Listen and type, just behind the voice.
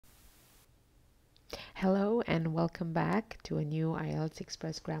Hello and welcome back to a new IELTS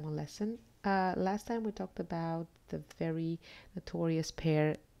Express grammar lesson. Last time we talked about the very notorious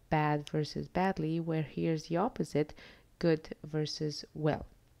pair bad versus badly, where here's the opposite, good versus well.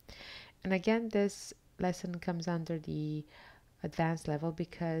 And again, this lesson comes under the advanced level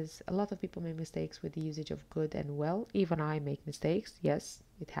because a lot of people make mistakes with the usage of good and well. Even I make mistakes. Yes,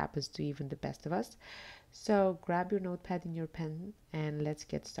 it happens to even the best of us. So grab your notepad and your pen and let's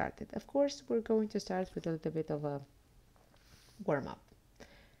get started. Of course, we're going to start with a little bit of a warm-up.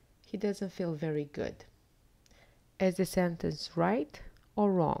 He doesn't feel very good. Is the sentence right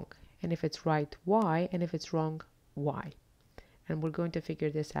or wrong? And if it's right, why? And if it's wrong, why? And we're going to figure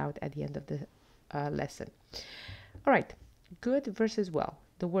this out at the end of the lesson. All right, good versus well.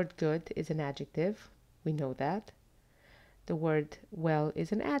 The word good is an adjective. We know that. The word well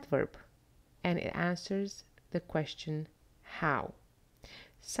is an adverb, and it answers the question how.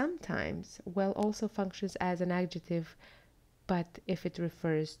 Sometimes well also functions as an adjective, but if it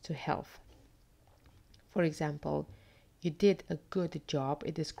refers to health. For example, you did a good job.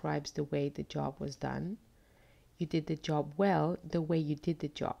 It describes the way the job was done. You did the job well, the way you did the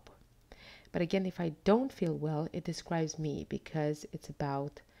job. But again, if I don't feel well, it describes me because it's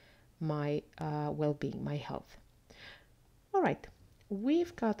about my well-being, my health. All right,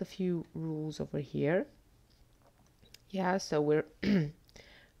 we've got a few rules over here. Yeah, so we're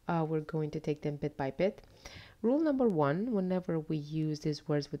going to take them bit by bit. Rule number 1, whenever we use these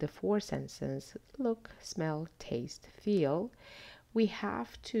words with the 4 senses, look, smell, taste, feel, we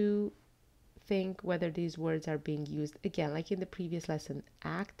have to think whether these words are being used, again, like in the previous lesson,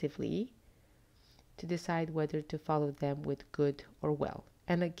 actively, to decide whether to follow them with good or well.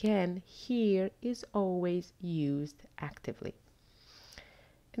 And again, here is always used actively.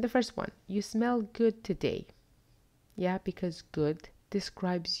 And the first one, you smell good today. Yeah, because good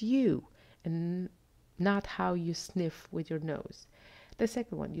describes you and not how you sniff with your nose. The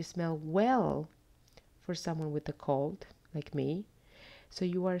second one, you smell well for someone with a cold, like me. So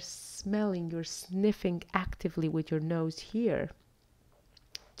you are smelling, you're sniffing actively with your nose here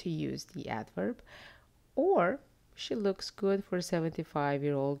to use the adverb. Or she looks good for a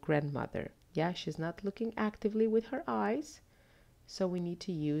 75-year-old grandmother. Yeah, she's not looking actively with her eyes, so we need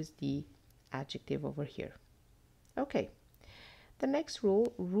to use the adjective over here. Okay, the next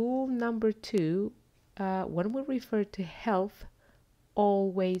rule, rule number 2, when we refer to health,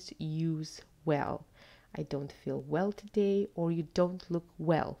 always use well. I don't feel well today, or you don't look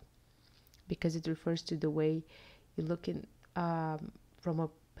well, because it refers to the way you look in from a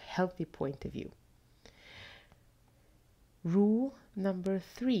healthy point of view. Rule number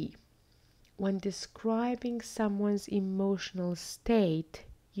 3, when describing someone's emotional state,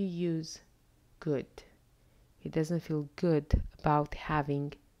 you use good. He doesn't feel good about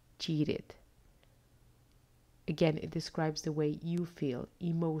having cheated. Again, it describes the way you feel,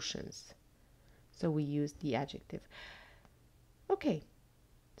 emotions. So we use the adjective. Okay,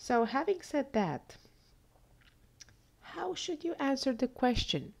 so having said that, how should you answer the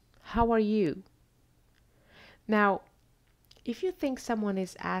question? How are you? Now, if you think someone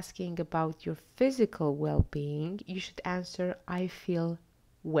is asking about your physical well-being, you should answer, I feel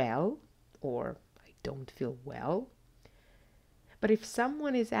well, or I don't feel well. But if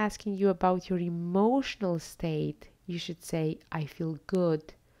someone is asking you about your emotional state, you should say, I feel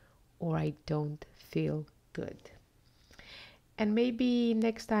good, or I don't feel good. And maybe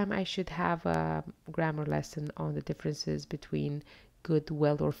next time I should have a grammar lesson on the differences between good,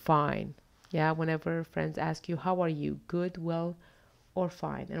 well, or fine. Yeah, whenever friends ask you, how are you? Good, well, or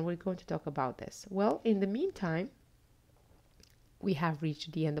fine? And we're going to talk about this. Well, in the meantime, we have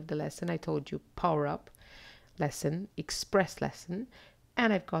reached the end of the lesson. I told you power up lesson, express lesson,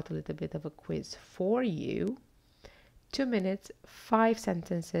 and I've got a little bit of a quiz for you. 2 minutes, 5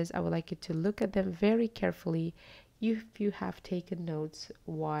 sentences. I would like you to look at them very carefully. If you have taken notes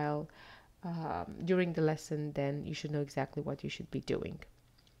while during the lesson, then you should know exactly what you should be doing.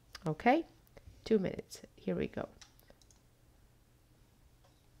 Okay? 2 minutes. Here we go.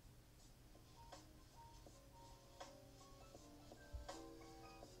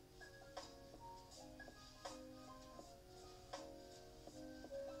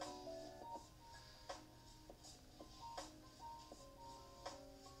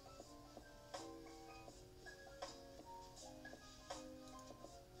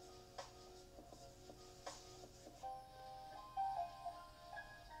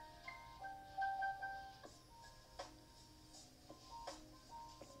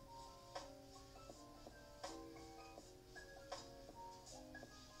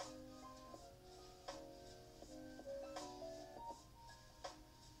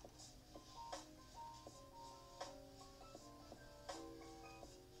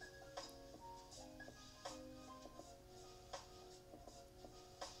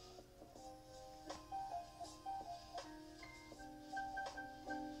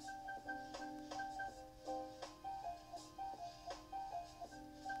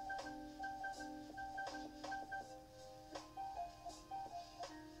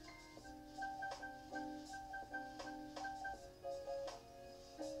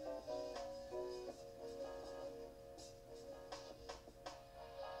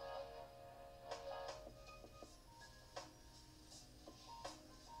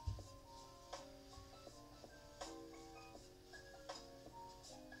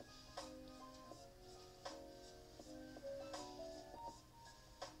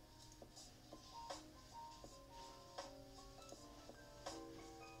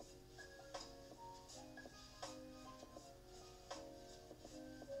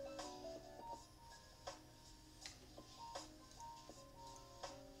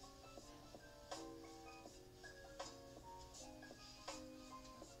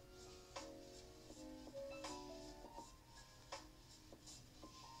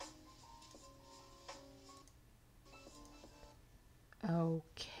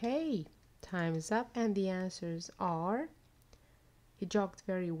 Okay, time's up, and the answers are: he jogged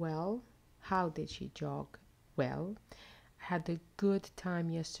very well. How did she jog well? I had a good time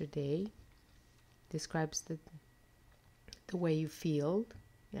yesterday. Describes the way you feel.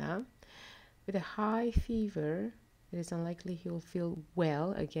 Yeah. With a high fever, it is unlikely he will feel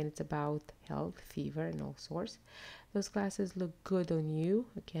well. Again, it's about health, fever, and all sorts. Those glasses look good on you.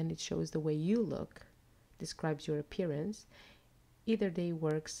 Again, it shows the way you look, describes your appearance. Either day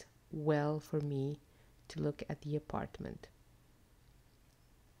works well for me to look at the apartment.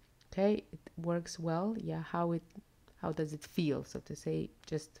 Okay, it works well. Yeah, how does it feel? So to say,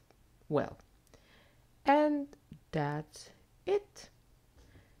 just well. And that's it.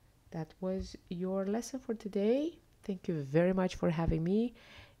 That was your lesson for today. Thank you very much for having me.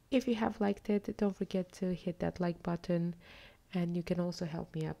 If you have liked it, don't forget to hit that like button, and you can also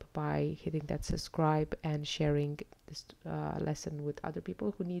help me up by hitting that subscribe and sharing this lesson with other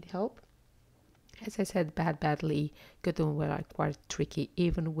people who need help. As I said, badly, good and well are quite tricky,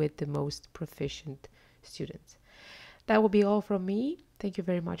 even with the most proficient students. That will be all from me. Thank you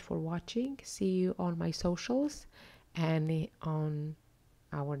very much for watching. See you on my socials and on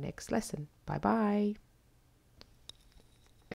our next lesson. Bye bye.